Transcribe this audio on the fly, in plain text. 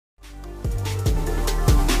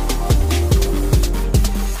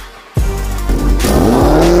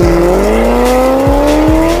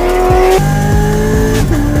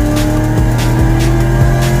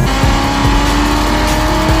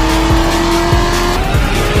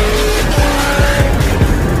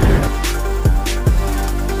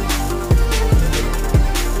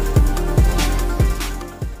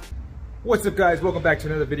What's up, guys? Welcome back to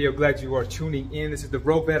another video. Glad you are tuning in. This is the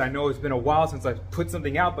Corvette. I know it's been a while since I've put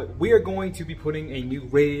something out, but we are going to be putting a new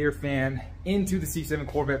radiator fan into the C7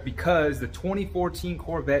 Corvette because the 2014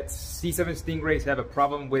 Corvette C7 Stingrays have a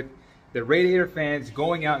problem with the radiator fans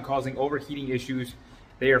going out and causing overheating issues.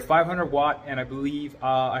 They are 500 watt, and I believe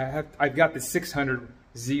I've got the 600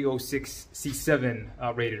 Z06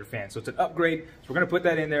 C7 radiator fan. So it's an upgrade. So we're gonna put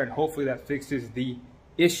that in there, and hopefully that fixes the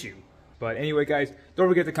issue. But anyway, guys, don't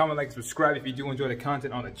forget to comment, like, and subscribe if you do enjoy the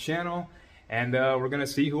content on the channel. And we're going to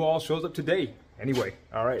see who all shows up today. Anyway,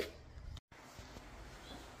 all right.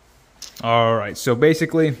 All right, so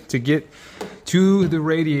basically, to get to the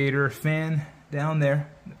radiator fan down there,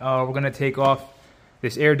 we're going to take off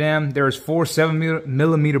this air dam. There's 4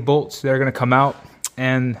 7mm bolts that are going to come out.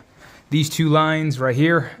 And these two lines right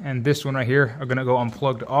here and this one right here are going to go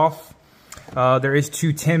unplugged off. There is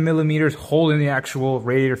 2 10mm holding the actual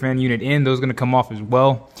radiator fan unit in. Those are going to come off as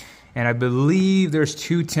well. And I believe there's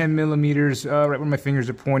 2 10mm right where my fingers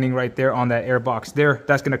are pointing right there on that air box there.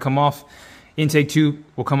 That's going to come off. Intake tube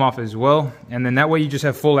will come off as well. And then that way you just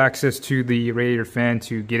have full access to the radiator fan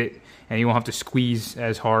to get it. And you won't have to squeeze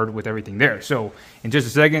as hard with everything there. So in just a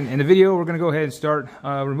second in the video, we're going to go ahead and start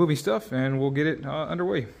removing stuff. And we'll get it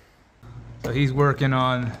underway. So he's working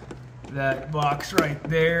on that box right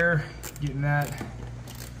there, getting that,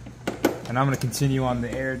 and I'm going to continue on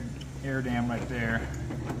the air dam right there.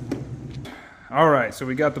 All right, so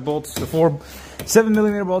we got the bolts, the 4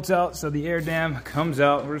 7mm bolts out, so the air dam comes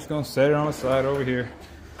out. We're just going to set it on the side over here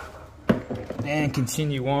and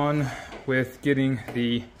continue on with getting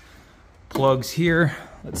the plugs here.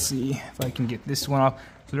 Let's see if I can get this one off.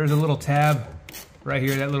 So there's a little tab right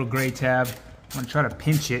here, that little gray tab. I'm gonna try to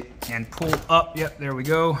pinch it and pull up. Yep, there we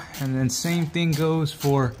go. And then same thing goes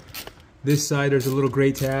for this side. There's a little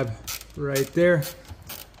gray tab right there.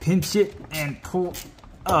 Pinch it and pull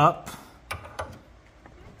up.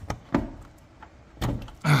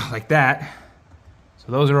 Like that.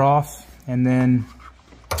 So those are off. And then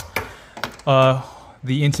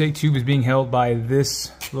the intake tube is being held by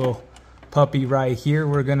this little puppy right here.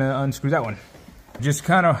 We're gonna unscrew that one. Just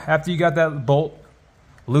kind of, after you got that bolt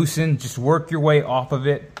loosen, just work your way off of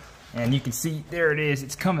it, and you can see there it is,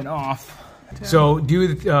 it's coming off. So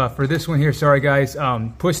do for this one here, sorry guys,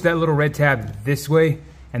 push that little red tab this way,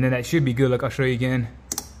 and then that should be good. Look, I'll show you again.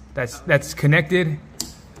 That's connected,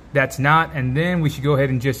 that's not, and then we should go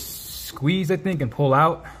ahead and just squeeze, I think, and pull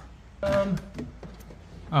out.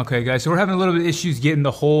 Okay guys, so we're having a little bit of issues getting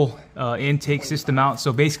the whole intake system out.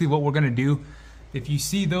 So basically what we're gonna do, if you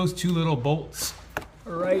see those 2 little bolts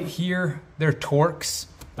right here, they're Torx.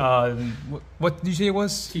 What did you say it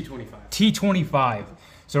was? T25. T25.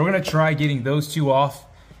 So we're gonna try getting those 2 off,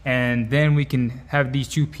 and then we can have these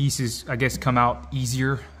 2 pieces, I guess, come out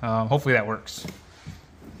easier. Hopefully that works.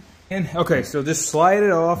 And okay, so just slide it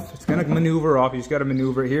off. It's gonna maneuver off. You just gotta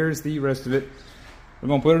maneuver. Here's the rest of it. We're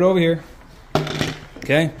gonna put it over here.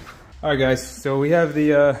 Okay. All right, guys. So we have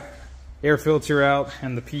the air filter out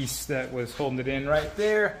and the piece that was holding it in right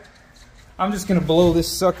there. I'm just gonna blow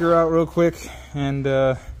this sucker out real quick, and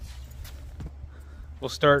we'll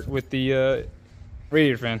start with the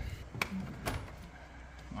radiator fan.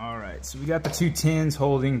 All right, so we got the 2 tins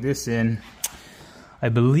holding this in. I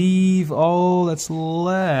believe all that's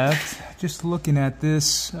left, just looking at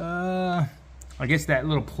this, I guess that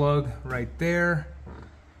little plug right there,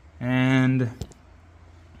 and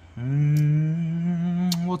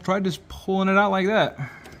we'll try just pulling it out like that.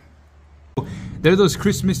 They're those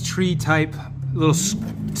Christmas tree type little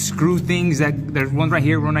screw things that there's one right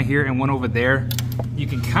here, and one over there. You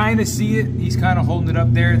can kind of see it. He's kind of holding it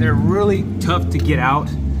up there. They're really tough to get out,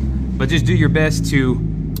 but just do your best to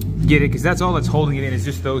get it, because that's all that's holding it in, is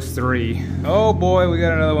just those 3. Oh boy, we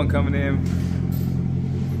got another one coming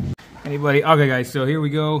in. Anybody? Okay guys, so here we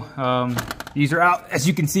go. These are out, as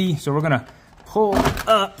you can see. So we're gonna pull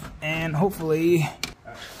up and hopefully,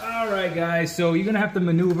 all right guys, so you're gonna have to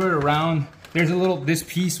maneuver it around. There's a little, this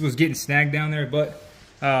piece was getting snagged down there, but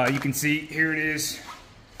you can see, here it is.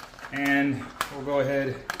 And we'll go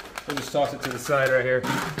ahead, we'll just toss it to the side right here.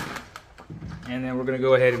 And then we're gonna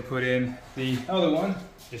go ahead and put in the other one.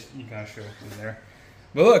 Just, you gotta show it in there.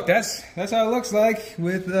 But look, that's how it looks like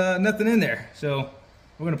with nothing in there. So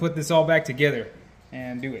we're gonna put this all back together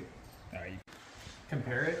and do it. All right.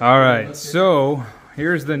 Compare it. All right, so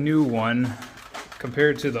here's the new one.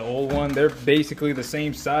 Compared to the old one, they're basically the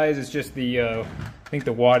same size. It's just the, I think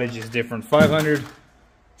the wattage is different. 500,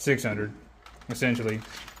 600, essentially.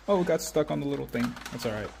 Oh, it got stuck on the little thing. That's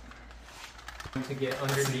all right. To get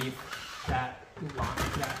underneath that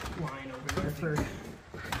line over there for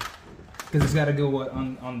Because it's got to go what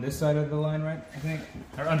on this side of the line, right? I think,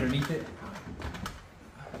 or underneath it.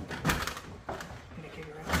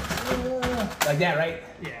 Like that, right?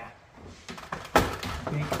 Yeah. I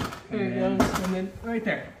think. There it goes, and then right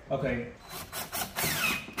there. Okay.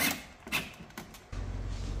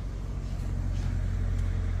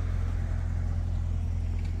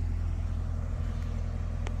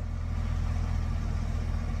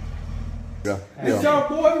 Yeah. It's our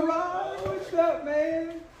boy Rod. What's up,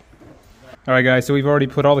 man? All right, guys. So we've already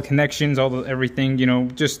put all the connections, everything. You know,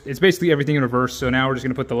 just it's basically everything in reverse. So now we're just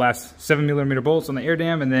gonna put the last 7mm bolts on the air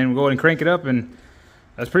dam, and then we'll go ahead and crank it up, and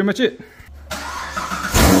that's pretty much it.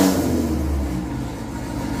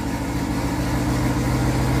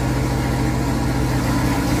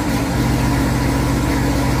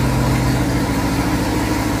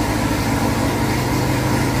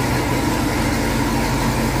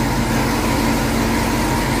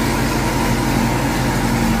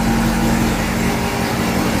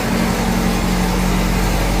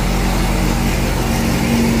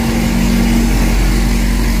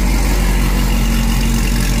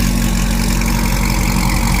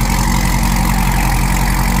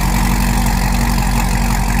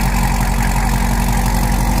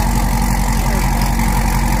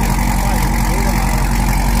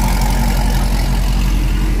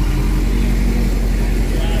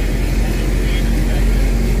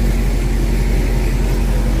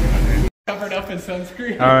 Covered up in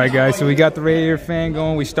sunscreen. All right, guys, so we got the radiator fan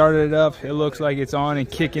going. We started it up. It looks like it's on and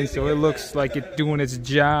kicking, so it looks like it's doing its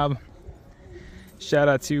job. Shout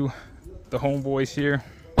out to the homeboys here,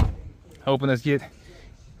 helping us get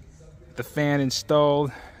the fan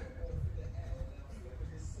installed.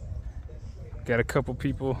 Got a couple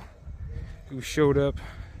people who showed up.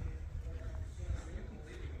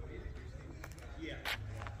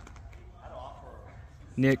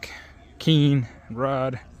 Nick, Keen,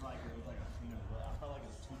 Rod.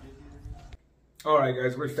 Alright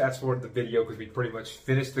guys, we're fast forward the video because we pretty much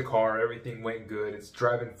finished the car. Everything went good. It's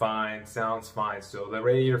driving fine, sounds fine. So the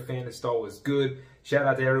radiator fan install was good. Shout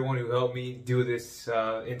out to everyone who helped me do this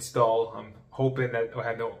install. I'm hoping that I'll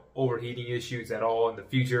have no overheating issues at all in the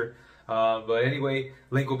future. But anyway,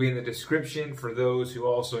 link will be in the description for those who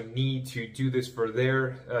also need to do this for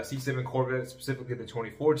their C7 Corvette, specifically the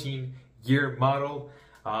 2014 year model.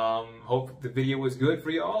 Hope the video was good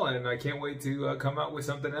for y'all, and I can't wait to come out with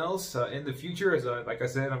something else in the future. As like I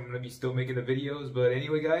said, I'm going to be still making the videos. But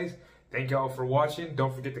anyway, guys, thank y'all for watching.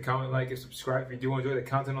 Don't forget to comment, like, and subscribe if you do enjoy the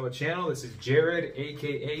content on the channel. This is Jared,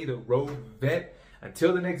 aka the Road Vet.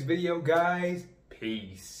 Until the next video, guys,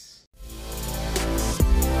 peace.